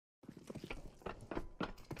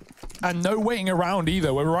And no waiting around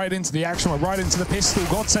either. We're right into the action. We're right into the pistol.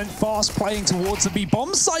 GODSENT fast playing towards the B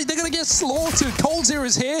bomb site. They're going to get slaughtered. coldzera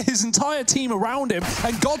is here. His entire team around him.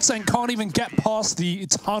 And GODSENT can't even get past the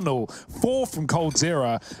tunnel. 4 from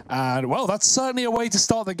coldzera. And, well, that's certainly a way to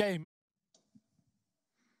start the game.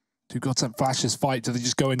 Two GODSENT flashes fight. Do they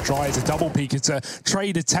just go and try? It's a double peek. It's a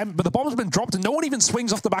trade attempt, but the bomb's been dropped and no one even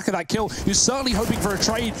swings off the back of that kill. You're certainly hoping for a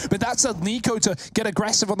trade, but that's a NiKo to get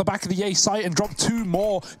aggressive on the back of the A site and drop 2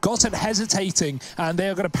 more. GODSENT hesitating, and they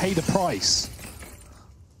are going to pay the price.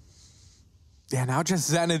 Yeah, now just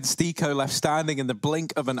Zen and Stiko left standing in the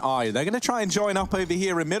blink of an eye. They're going to try and join up over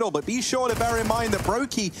here in middle, but be sure to bear in mind that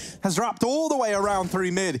Brokey has wrapped all the way around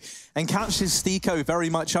through mid and catches Stiko very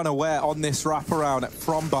much unaware on this wraparound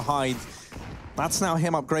from behind. That's now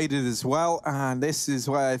him upgraded as well, and this is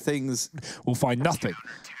where things will find nothing.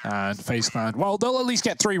 And FaZe Clan, well, they'll at least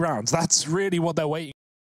get 3 rounds. That's really what they're waiting.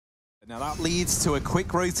 Now that leads to a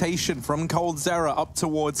quick rotation from coldzera up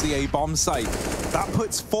towards the A bomb site. That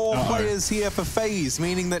puts 4 players here for FaZe,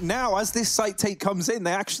 meaning that now as this site take comes in,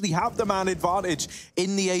 they actually have the man advantage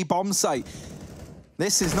in the A bomb site.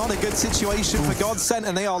 This is not a good situation for GODSENT,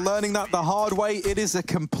 and they are learning that the hard way. It is a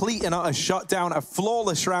complete and utter shutdown, a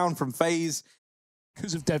flawless round from FaZe.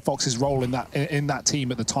 Because of deadFox's role in that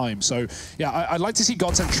team at the time. So, yeah, I'd like to see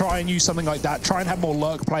GODSENT try and use something like that, try and have more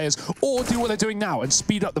lurk players, or do what they're doing now and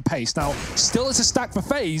speed up the pace. Now, still it's a stack for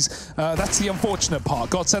FaZe. That's the unfortunate part.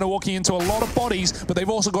 GODSENT are walking into a lot of bodies, but they've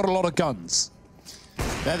also got a lot of guns.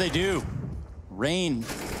 That they do. Rain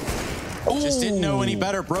just didn't know any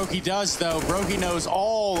better. Brokey does, though. Brokey knows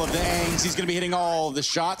all of the angles. He's going to be hitting all of the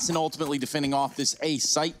shots and ultimately defending off this A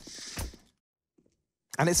site.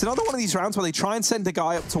 And it's another one of these rounds where they try and send a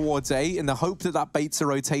guy up towards A in the hope that that baits a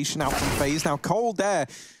rotation out from FaZe. Now, Cold there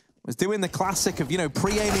was doing the classic of, you know,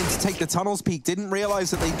 pre-aiming to take the tunnels peak, didn't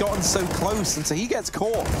realize that they'd gotten so close, and so he gets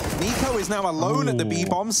caught. NiKo is now alone at the B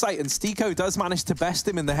bomb site, and Stiko does manage to best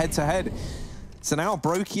him in the head-to-head. So now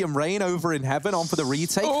Brokey and Rain over in heaven on for the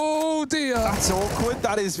retake. Oh, dear. That's awkward.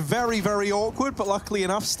 That is very, very awkward, but luckily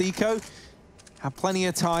enough, Stiko had plenty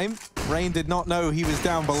of time. Rain did not know he was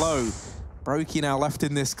down below. Brokey now left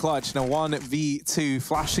in this clutch. Now 1v2,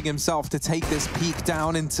 flashing himself to take this peek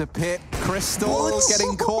down into pit. Crystal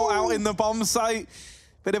getting caught out in the bomb site.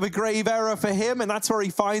 Bit of a grave error for him, and that's where he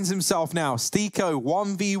finds himself now. Stiko,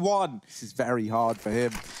 1v1. This is very hard for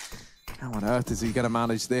him. How on earth is he going to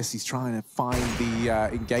manage this? He's trying to find the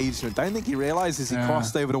engagement. Don't think he realizes he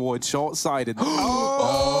crossed over towards short side. And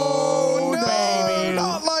oh, no, baby.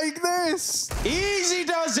 Not like this. Easy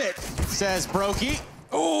does it, says Brokey.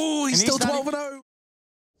 Oh, he's still 12-0.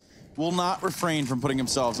 Will not refrain from putting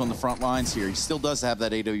himself on the front lines here. He still does have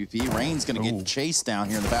that AWP. Rain's going to get chased down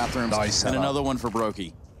here in the bathrooms. Nice, and another one for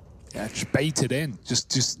Brokey. Yeah, just baited in.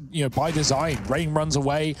 Just you know, by design. Rain runs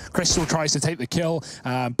away. Crystal tries to take the kill.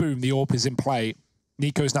 Boom, the AWP is in play.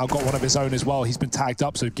 NiKo's now got one of his own as well. He's been tagged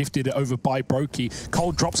up, so gifted it over by Brokey.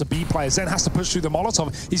 Cold drops a B player. Zen has to push through the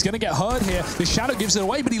Molotov. He's going to get hurt here. The Shadow gives it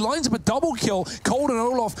away, but he lines up a double kill. Cold and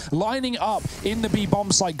Olaf lining up in the B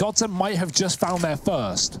bomb site. GODSENT might have just found their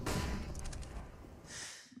first.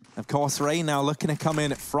 Of course, Rain now looking to come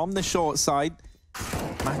in from the short side.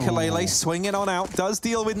 Makalele swinging on out, does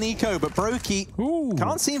deal with NiKo, but Brokey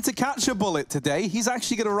can't seem to catch a bullet today. He's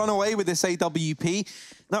actually going to run away with this AWP.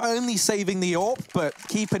 Not only saving the AWP, but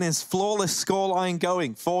keeping his flawless scoreline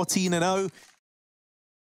going, 14-0.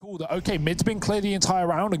 Cool. Okay, mid's been clear the entire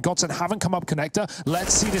round, and GODSENT haven't come up connector.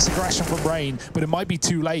 Let's see this aggression from Rain, but it might be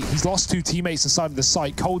too late. He's lost 2 teammates inside of the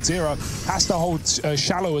site. coldzera has to hold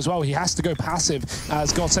shallow as well. He has to go passive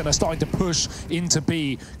as GODSENT are starting to push into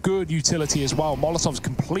B. Good utility as well. Molotov's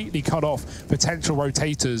completely cut off potential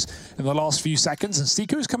rotators in the last few seconds, and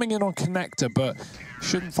Stiko's coming in on connector, but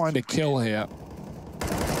shouldn't find a kill here.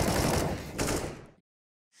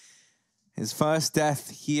 His first death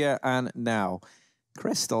here and now.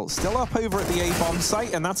 Crystal still up over at the A bomb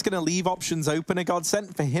site, and that's going to leave options open at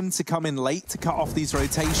GODSENT for him to come in late to cut off these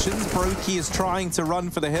rotations. Brokey is trying to run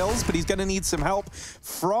for the hills, but he's going to need some help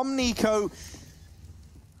from NiKo.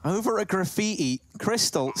 Over at Graffiti,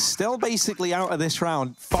 Crystal still basically out of this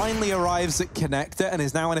round, finally arrives at connector and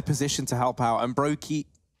is now in a position to help out. And Brokey,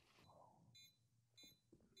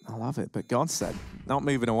 I love it, but GODSENT not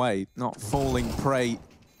moving away, not falling prey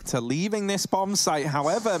to leaving this bomb site.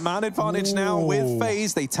 However, man advantage now with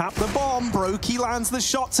FaZe. They tap the bomb. Brokey lands the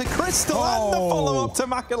shot to Crystal and the follow-up to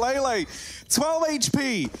Makalele. 12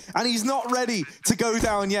 HP, and he's not ready to go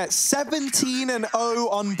down yet. 17-0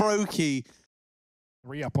 on Brokey.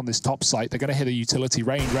 3 up on this top site. They're going to hit a utility.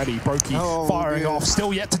 Rain ready. Brokey firing off.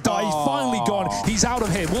 Still yet to die. He's finally gone. He's out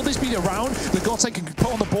of here. Will this be the round that GODSENT can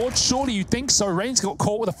put on the board? Surely you think so. Rain's got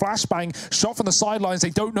caught with a flashbang. Shot from the sidelines. They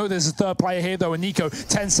don't know there's a third player here though. And Nico,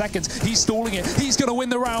 10 seconds. He's stalling it. He's going to win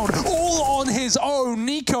the round all on his own.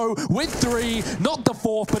 Nico with 3. Not the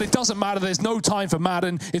 4th, but it doesn't matter. There's no time for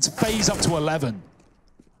Madden. It's FaZe up to 11.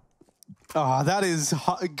 Oh, that is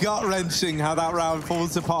gut-wrenching how that round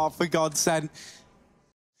falls apart for GODSENT.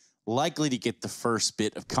 Likely to get the first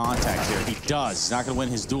bit of contact here. He does. He's not going to win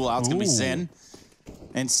his duel out. It's going to be Zen.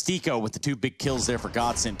 And Stiko with the 2 big kills there for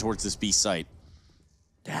GODSENT towards this B site.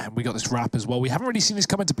 Yeah, and we got this wrap as well. We haven't really seen this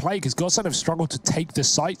come into play because GODSENT have struggled to take the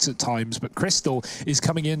sites at times, but Crystal is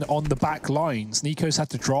coming in on the back lines. Nico's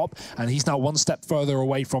had to drop, and he's now 1 step further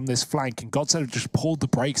away from this flank, and GODSENT have just pulled the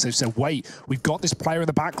brakes. They've said, wait, we've got this player in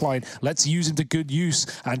the back line. Let's use him to good use,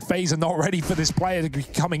 and FaZe are not ready for this player to be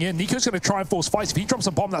coming in. Nico's going to try and force fights. If he drops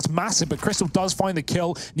a bomb, that's massive, but Crystal does find the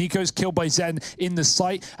kill. Nico's killed by Zen in the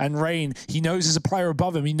site, and Rain, he knows there's a player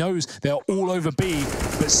above him. He knows they're all over B,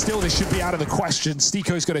 but still this should be out of the question.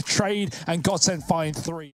 Stiko's going to trade, and GODSENT find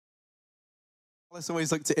 3. Let's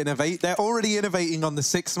always look to innovate. They're already innovating on the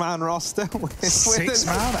 6-man roster.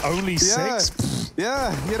 6-man? Only 6?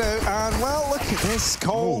 Yeah, you know, and well, look at this.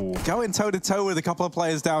 Cole going toe-to-toe with a couple of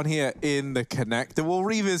players down here in the connector. We'll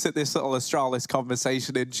revisit this little Astralis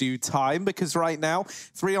conversation in due time, because right now,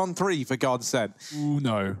 3-on-3 for GODSENT. Ooh,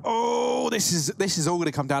 no. Oh, this is all going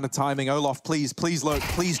to come down to timing. Olaf, please look,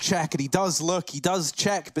 please check. And he does look, he does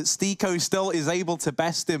check, but Stiko still is able to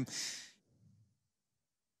best him.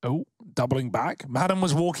 Oh, doubling back. Madden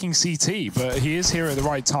was walking CT, but he is here at the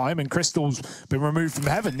right time, and Crystal's been removed from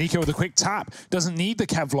heaven. Nico with a quick tap. Doesn't need the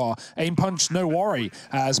Kevlar. Aim punch, no worry,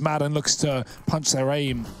 as Madden looks to punch their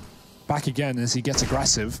aim back again as he gets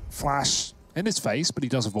aggressive. Flash in his face, but he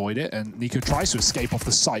does avoid it, and Nico tries to escape off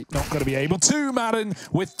the site. Not going to be able to. Madden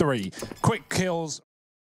with 3. Quick kills.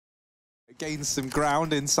 Gains some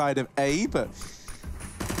ground inside of A, but...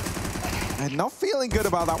 and not feeling good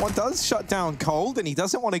about that one. Does shut down Cold, and he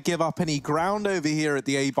doesn't want to give up any ground over here at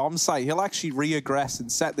the A bomb site. He'll actually re-aggress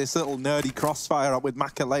and set this little nerdy crossfire up with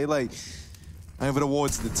Makalele over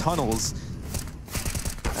towards the tunnels.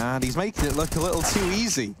 And he's making it look a little too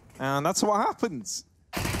easy. And that's what happens.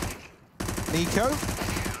 Nico.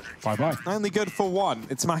 Bye-bye. Only good for 1.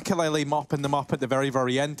 It's Makalele mopping them up at the very,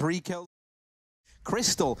 very end. 3 kills.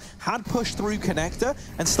 Crystal had pushed through connector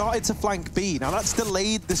and started to flank B. Now that's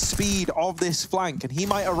delayed the speed of this flank, and he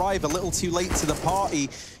might arrive a little too late to the party.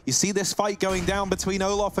 You see this fight going down between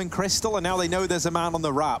Olaf and Crystal, and now they know there's a man on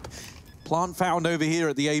the wrap. Plant found over here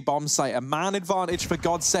at the A bomb site. A man advantage for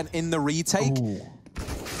GODSENT in the retake. Ooh.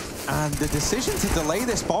 And the decision to delay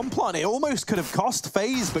this bomb plant, it almost could have cost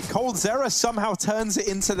FaZe, but coldzera somehow turns it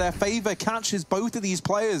into their favor, catches both of these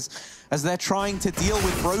players as they're trying to deal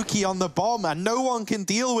with Brokey on the bomb, and no one can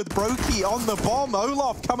deal with Brokey on the bomb.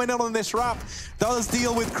 Olaf coming in on this wrap does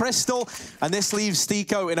deal with Crystal, and this leaves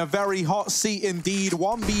Stiko in a very hot seat indeed.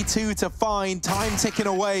 1v2 to find, time ticking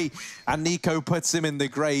away, and Nico puts him in the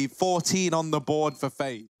grave. 14 on the board for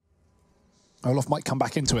FaZe. Olaf might come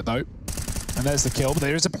back into it though. And there's the kill, but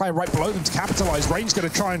there is a player right below them to capitalize. Rain's going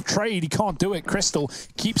to try and trade. He can't do it. Crystal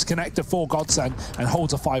keeps connector for GODSENT and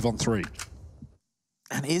holds a 5-on-3.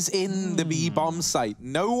 And is in the B bomb site.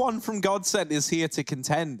 No one from GODSENT is here to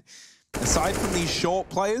contend. Aside from these short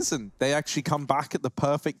players, and they actually come back at the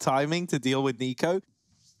perfect timing to deal with Nico.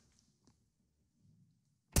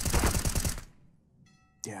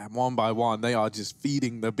 Yeah, 1 by 1, they are just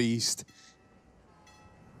feeding the beast.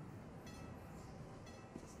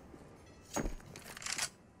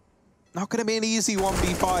 Not going to be an easy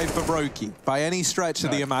 1v5 for Brokey by any stretch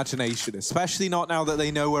of the imagination, especially not now that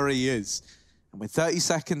they know where he is. And with 30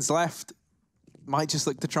 seconds left, might just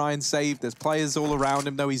look to try and save. There's players all around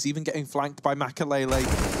him, though. He's even getting flanked by Makalele.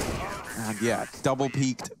 And yeah, double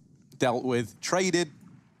peaked, dealt with, traded.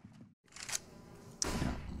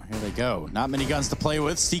 Here they go. Not many guns to play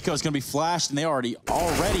with. Stiko's going to be flashed, and they're already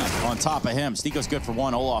on top of him. Stiko's good for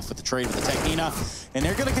 1. Olaf with the trade with the Technina. And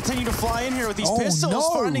they're going to continue to fly in here with these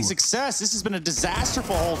pistols, finding success. This has been a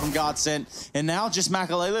disasterful hold from GODSENT. And now just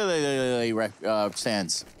Makalele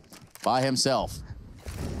stands by himself.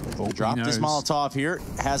 Dropped this Molotov here.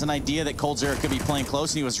 Has an idea that coldzera could be playing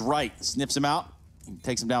close, and he was right. Snips him out. And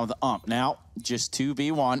takes him down with the ump. Now, just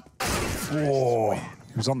 2v1. Whoa.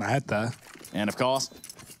 He was on the head there. And of course,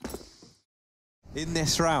 in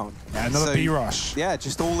this round. Yeah, another B rush. Yeah,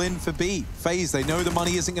 just all in for B. FaZe, they know the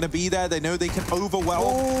money isn't going to be there. They know they can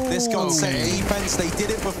overwhelm this GODSENT defense. They did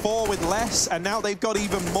it before with less, and now they've got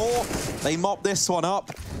even more. They mop this one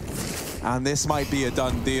up. And this might be a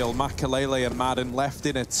done deal. Makalele and Madden left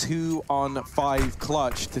in a 2-on-5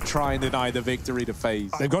 clutch to try and deny the victory to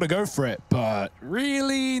FaZe. They've got to go for it, but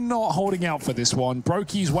really not holding out for this one.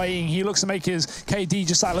 Brokey's waiting. He looks to make his KD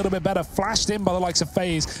just that little bit better. Flashed in by the likes of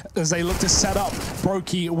FaZe as they look to set up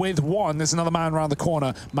Brokey with one. There's another man around the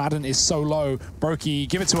corner. Madden is so low. Brokey,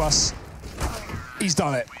 give it to us. He's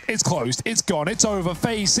done it. It's closed. It's gone. It's over.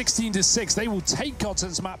 FaZe 16-6. They will take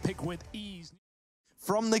GODSENT's map pick with ease.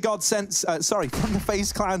 From the from the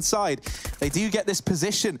FaZe clan side, they do get this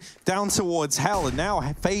position down towards hell, and now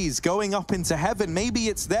FaZe going up into heaven. Maybe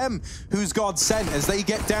it's them who's GODSENT as they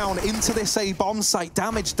get down into this A bomb site.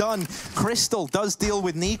 Damage done. Crystal does deal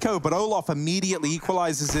with Nico, but Olof immediately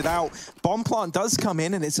equalizes it out. Bomb plant does come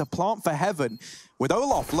in, and it's a plant for heaven. With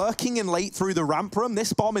Olof lurking in late through the ramp room,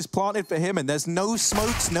 this bomb is planted for him, and there's no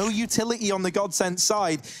smokes, no utility on the GODSENT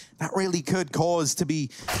side. That really could cause to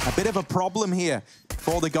be a bit of a problem here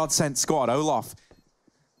for the GODSENT squad. Olof,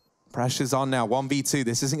 pressure's on now, 1v2.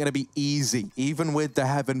 This isn't going to be easy, even with the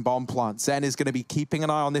heaven bomb plant. Zen is going to be keeping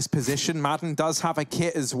an eye on this position. Madden does have a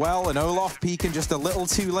kit as well, and Olof peeking just a little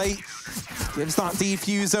too late. Gives that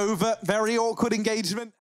defuse over. Very awkward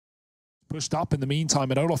engagement. Pushed up in the meantime,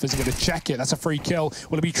 and Olof isn't going to check it. That's a free kill.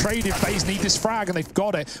 Will it be traded? FaZe need this frag, and they've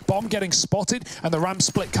got it. Bomb getting spotted, and the ramp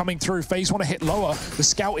split coming through. FaZe want to hit lower. The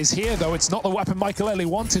scout is here, though. It's not the weapon Makalele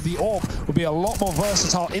wanted. The orb will be a lot more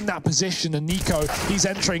versatile in that position, and Nico, he's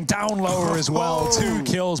entering down lower as well. 2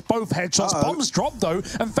 kills, both headshots. Bomb's dropped, though,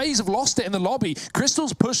 and FaZe have lost it in the lobby.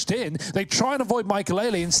 Crystal's pushed in. They try and avoid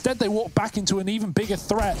Makalele. Instead, they walk back into an even bigger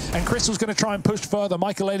threat, and Crystal's going to try and push further.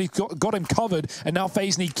 Makalele got him covered, and now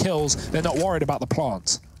FaZe need kills. They're not worried about the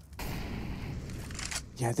plant.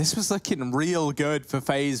 Yeah, this was looking real good for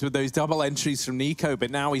FaZe with those double entries from Nico,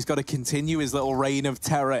 but now he's got to continue his little reign of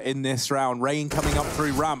terror in this round. Rain coming up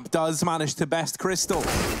through ramp does manage to best Crystal.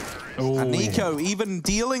 Ooh. And Nico even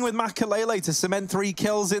dealing with Makalele to cement 3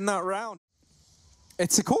 kills in that round.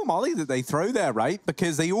 It's a cool molly that they throw there, right?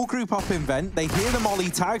 Because they all group up in vent, they hear the molly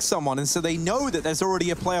tag someone, and so they know that there's already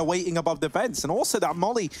a player waiting above the vents. And also that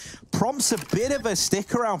molly prompts a bit of a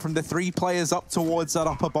stick around from the 3 players up towards that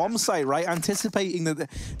upper bomb site, right? Anticipating that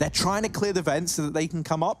they're trying to clear the vents so that they can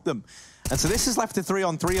come up them. And so this is left a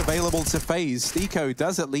 3-on-3 available to FaZe. Stico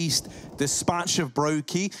does at least dispatch of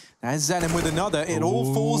Brokey. There's Zenin with another. It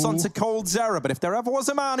all falls onto coldzera, but if there ever was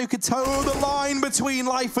a man who could toe the line between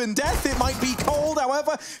life and death, it might be Cold.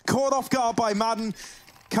 However, caught off guard by Madden,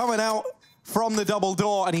 coming out from the double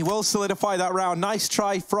door, and he will solidify that round. Nice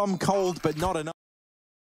try from Cold, but not enough.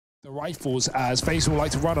 The rifles, as FaZe will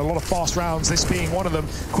like to run a lot of fast rounds, this being one of them.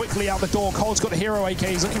 Quickly out the door, Cold's got the hero AK,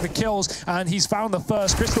 he's looking for kills, and he's found the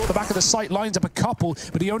first. Crystal at the back of the site lines up a couple,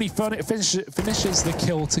 but he only finishes the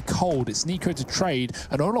kill to Cold. It's Nico to trade,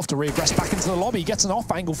 and Olof to regress back into the lobby. He gets an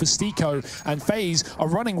off angle for Stico, and FaZe are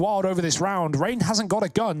running wild over this round. Rain hasn't got a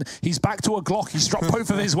gun, he's back to a Glock, he's dropped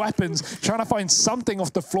both of his weapons, trying to find something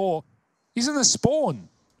off the floor. He's in the spawn.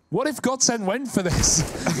 What if GODSENT went for this?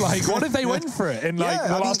 Like, what if they went for it in like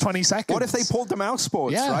the last 20 seconds? What if they pulled the mouse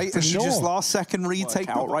sports, right? And sure. you just last second retake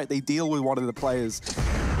outright. They deal with one of the players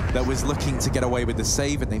that was looking to get away with the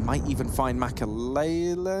save, and they might even find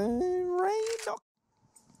Makalele. Rain?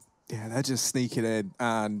 Yeah, they're just sneaking in,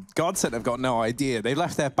 and GODSENT have got no idea. They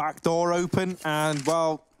left their back door open, and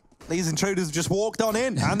well, these intruders have just walked on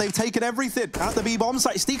in, and they've taken everything at the B bomb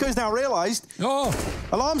site. Stico's now realized,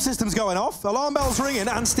 alarm system's going off, alarm bell's ringing,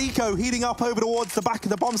 and Stico heating up over towards the back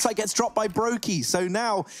of the bomb site gets dropped by Brokey. So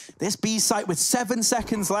now this B site with 7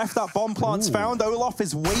 seconds left, that bomb plant's found. Olof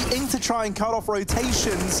is waiting to try and cut off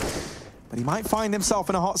rotations, but he might find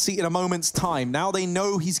himself in a hot seat in a moment's time. Now they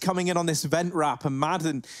know he's coming in on this vent wrap, and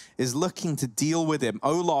Madden is looking to deal with him.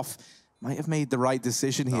 Olof might have made the right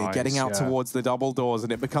decision here, getting out towards the double doors,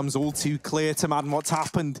 and it becomes all too clear to Madden what's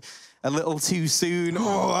happened a little too soon. Oh,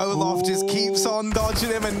 Olof just keeps on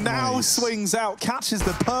dodging him, and now swings out, catches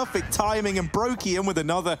the perfect timing, and Brokey in with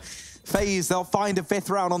another. FaZe, they'll find a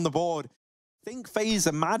 5th round on the board. I think FaZe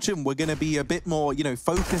imagine we're going to be a bit more,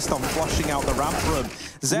 focused on flushing out the ramp room.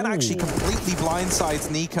 Zen actually completely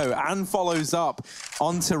blindsides Nico and follows up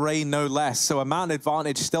onto Rain, no less. So a man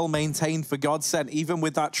advantage still maintained for GODSENT, even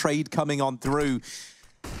with that trade coming on through.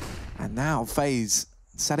 And now FaZe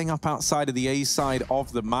Setting up outside of the A side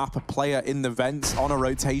of the map, a player in the vents on a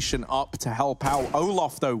rotation up to help out.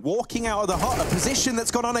 Olaf, though, walking out of the hut, a position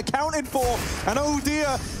that's gone unaccounted for. And oh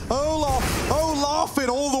dear, Olaf laughing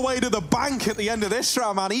all the way to the bank at the end of this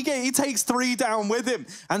round, man. He takes 3 down with him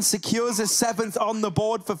and secures a 7th on the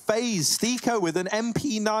board for FaZe. Stiko with an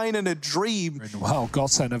MP9 and a dream. Well,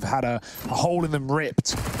 GODSENT have had a hole in them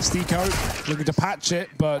ripped. Stiko looking to patch it,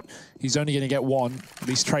 but he's only going to get 1. At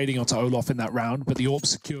least trading onto Olaf in that round, but the AWP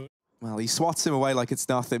secure. Well, he swats him away like it's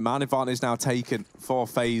nothing. Man advantage now taken for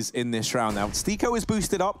FaZe in this round. Now, Stiko is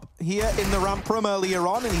boosted up here in the ramp room earlier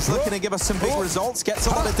on, and he's looking to give us some big results. Gets a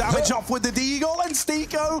lot of damage off with the Deagle, and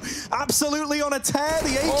Stiko absolutely on a tear.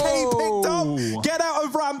 The AK picked up. Get out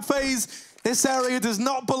of ramp, FaZe. This area does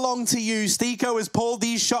not belong to you. Stiko has pulled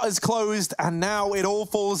these shutters closed, and now it all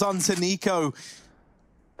falls onto Nico.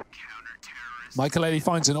 Michael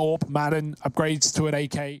finds an AWP. Madden upgrades to an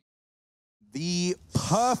AK. The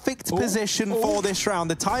perfect position for this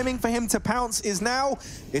round. The timing for him to pounce is now.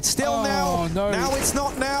 It's still now. No. Now it's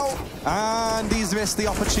not now. And he's missed the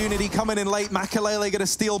opportunity coming in late. Makalele going to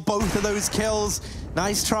steal both of those kills.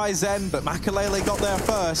 Nice try, Zen, but Makalele got there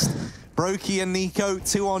first. Brokey and Nico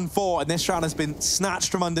 2-on-4, and this round has been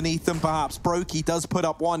snatched from underneath them, perhaps. Brokey does put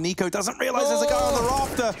up 1. Nico doesn't realize there's a guy on the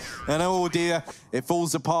rafter. And oh dear, it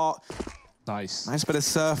falls apart. Nice bit of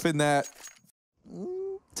surf in there.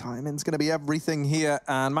 Timing's going to be everything here,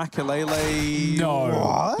 and Makalele... No,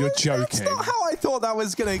 what? You're joking. That's not how I thought that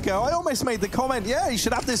was going to go. I almost made the comment, yeah, you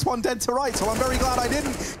should have this one dead to right, so I'm very glad I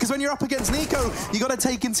didn't, because when you're up against Nico, you got to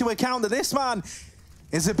take into account that this man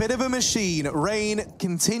is a bit of a machine. Rain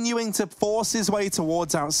continuing to force his way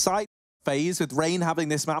towards outside. FaZe with Rain having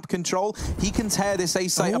this map control, he can tear this A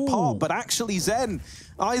site apart, but actually Zen,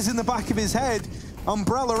 eyes in the back of his head,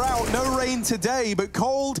 umbrella out, no Rain today, but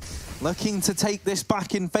Cold looking to take this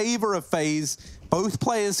back in favor of FaZe. Both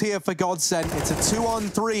players here for GODSENT. It's a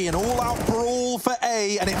 2-on-3, an all-out brawl for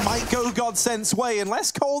A, and it might go GODSENT's way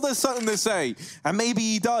unless Cold has something to say, and maybe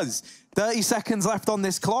he does. 30 seconds left on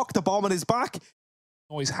this clock, the bomb on his back.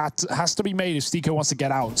 Noise has to be made if Stiko wants to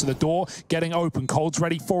get out. So the door getting open. Cold's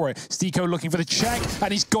ready for it. Stiko looking for the check,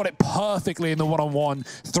 and he's got it perfectly in the 1-on-1.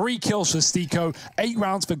 3 kills for Stiko, 8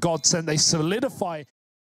 rounds for GODSENT. They solidify.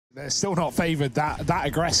 They're still not favored that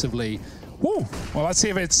aggressively. Woo! Well, let's see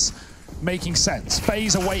if it's making sense.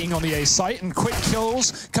 FaZe are waiting on the A site, and quick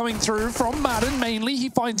kills coming through from Madden mainly. He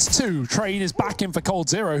finds 2. Train is back in for Cold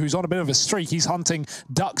Zero, who's on a bit of a streak. He's hunting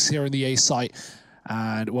ducks here in the A site.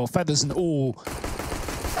 And, well, Feathers and all...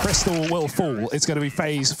 Crystal will fall. It's going to be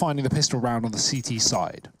FaZe finding the pistol round on the CT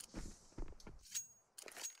side.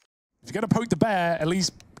 If you're going to poke the bear, at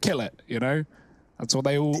least kill it, you know? That's what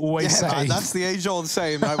they always say. Man, that's the age-old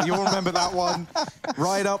saying. Right? You'll remember that one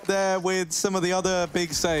right up there with some of the other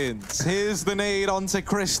big sayings. Here's the nade onto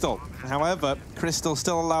Crystal. However, Crystal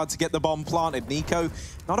still allowed to get the bomb planted. Nico,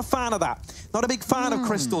 not a fan of that. Not a big fan of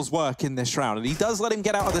Crystal's work in this round. And he does let him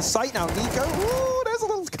get out of the sight now. Nico, ooh, there's a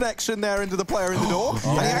little connection there into the player in the door.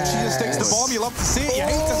 And he actually just sticks the bomb. You love to see it. You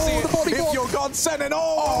hate to see it if you're GODSENT. And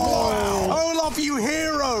Olaf, you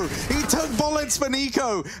hero. He took bullets for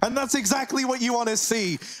Nico. And that's exactly what you want to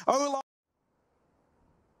see. Olaf.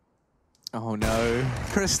 Oh no.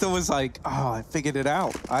 Crystal was like, oh, I figured it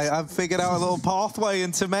out. I've figured out a little pathway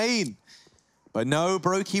into main. But no,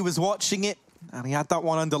 Brokey was watching it. And he had that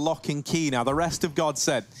one under lock and key. Now, the rest of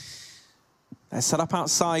GODSENT, they're set up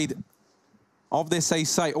outside of this A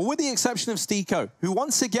site, or with the exception of Stiko, who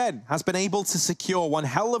once again has been able to secure one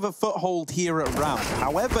hell of a foothold here at ramp.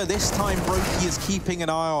 However, this time Brokey is keeping an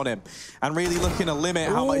eye on him and really looking to limit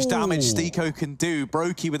how much damage Stiko can do.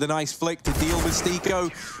 Brokey with a nice flick to deal with Stiko,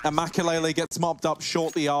 and Makalele gets mopped up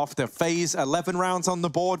shortly after. FaZe, 11 rounds on the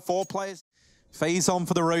board, 4 players. FaZe on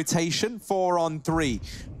for the rotation, 4-on-3.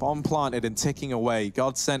 Bomb planted and ticking away.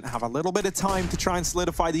 GODSENT have a little bit of time to try and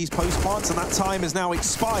solidify these post plants, and that time has now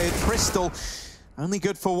expired. Crystal, only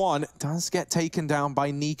good for 1, does get taken down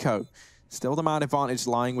by Nico. Still the man advantage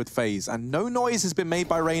lying with FaZe, and no noise has been made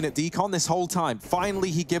by Rain at Decon this whole time. Finally,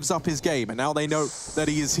 he gives up his game, and now they know that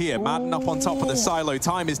he is here. Madden up on top of the silo.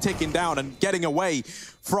 Time is ticking down and getting away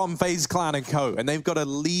from FaZe Clan and Co. And they've got to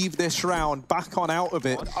leave this round back on out of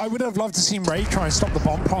it. I would have loved to see Ray try and stop the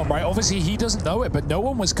bomb plant, right? Obviously, he doesn't know it, but no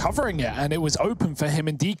one was covering it, and it was open for him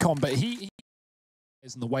in Decon, but he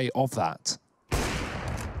is in the way of that.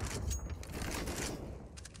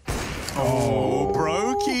 Oh,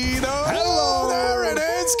 Brokey, though. Hello, there it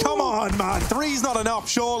is. Come on, man. 3's not enough,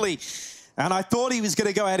 surely. And I thought he was going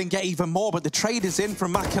to go ahead and get even more, but the trade is in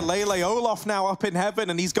from Makalele. Olaf now up in heaven,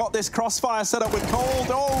 and he's got this crossfire set up with Cold.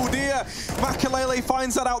 Oh, dear. here. Makalele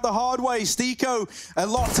finds that out the hard way. Stiko, a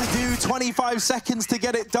lot to do, 25 seconds to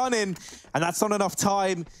get it done in, and that's not enough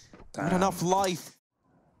time, not enough life.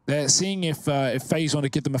 They're seeing if FaZe want to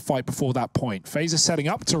give them a fight before that point. FaZe is setting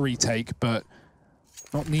up to retake, but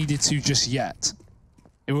not needed to just yet.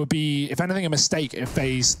 It would be, if anything, a mistake if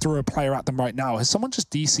FaZe threw a player at them right now. Has someone just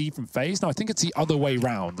DC'd from FaZe? No, I think it's the other way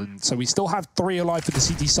round. And so we still have 3 alive for the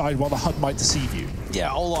CT side while the HUD might deceive you.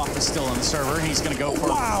 Yeah, Olaf is still on the server. He's going to go for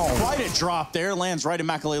quite a drop there. Lands right in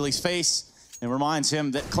Makalele's face and reminds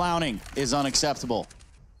him that clowning is unacceptable.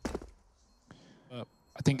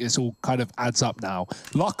 I think this all kind of adds up now.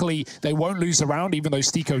 Luckily, they won't lose the round, even though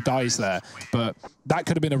Stiko dies there. But that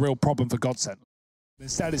could have been a real problem for GODSENT.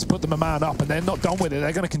 Instead, it's put them a man up, and they're not done with it.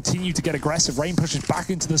 They're going to continue to get aggressive. Rain pushes back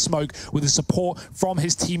into the smoke with the support from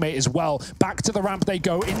his teammate as well. Back to the ramp they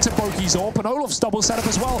go, into Broky's AWP, and Olaf's double setup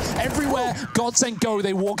as well. Everywhere GODSENT go,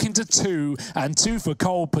 they walk into 2, and 2 for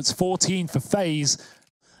Cole puts 14 for FaZe.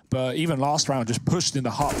 But even last round, just pushed in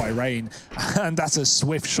the heart by Rain, and that's a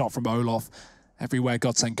swift shot from Olaf. Everywhere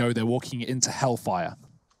GODSENT go, they're walking into Hellfire.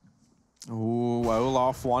 Ooh,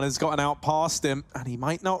 Olaf, one has gotten out past him, and he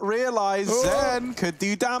might not realize Zen could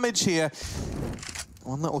do damage here.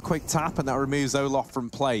 One little quick tap, and that removes Olaf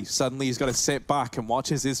from play. Suddenly, he's got to sit back and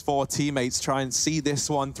watch as his 4 teammates try and see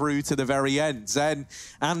this one through to the very end. Zen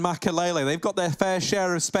and Makalele, they've got their fair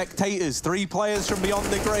share of spectators. 3 players from beyond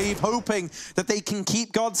the grave, hoping that they can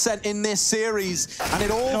keep GODSENT in this series. And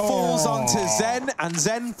it all falls onto Zen, and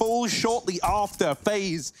Zen falls shortly after.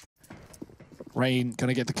 FaZe. Rain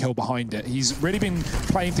gonna get the kill behind it. He's really been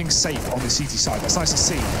playing things safe on the CT side. That's nice to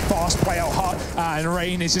see. Fast play out hot, and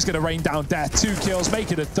Rain is just gonna rain down death. 2 kills,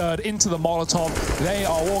 make it a 3rd into the Molotov. They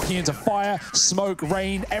are walking into fire, smoke,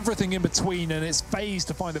 rain, everything in between, and it's FaZe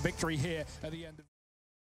to find the victory here at the end of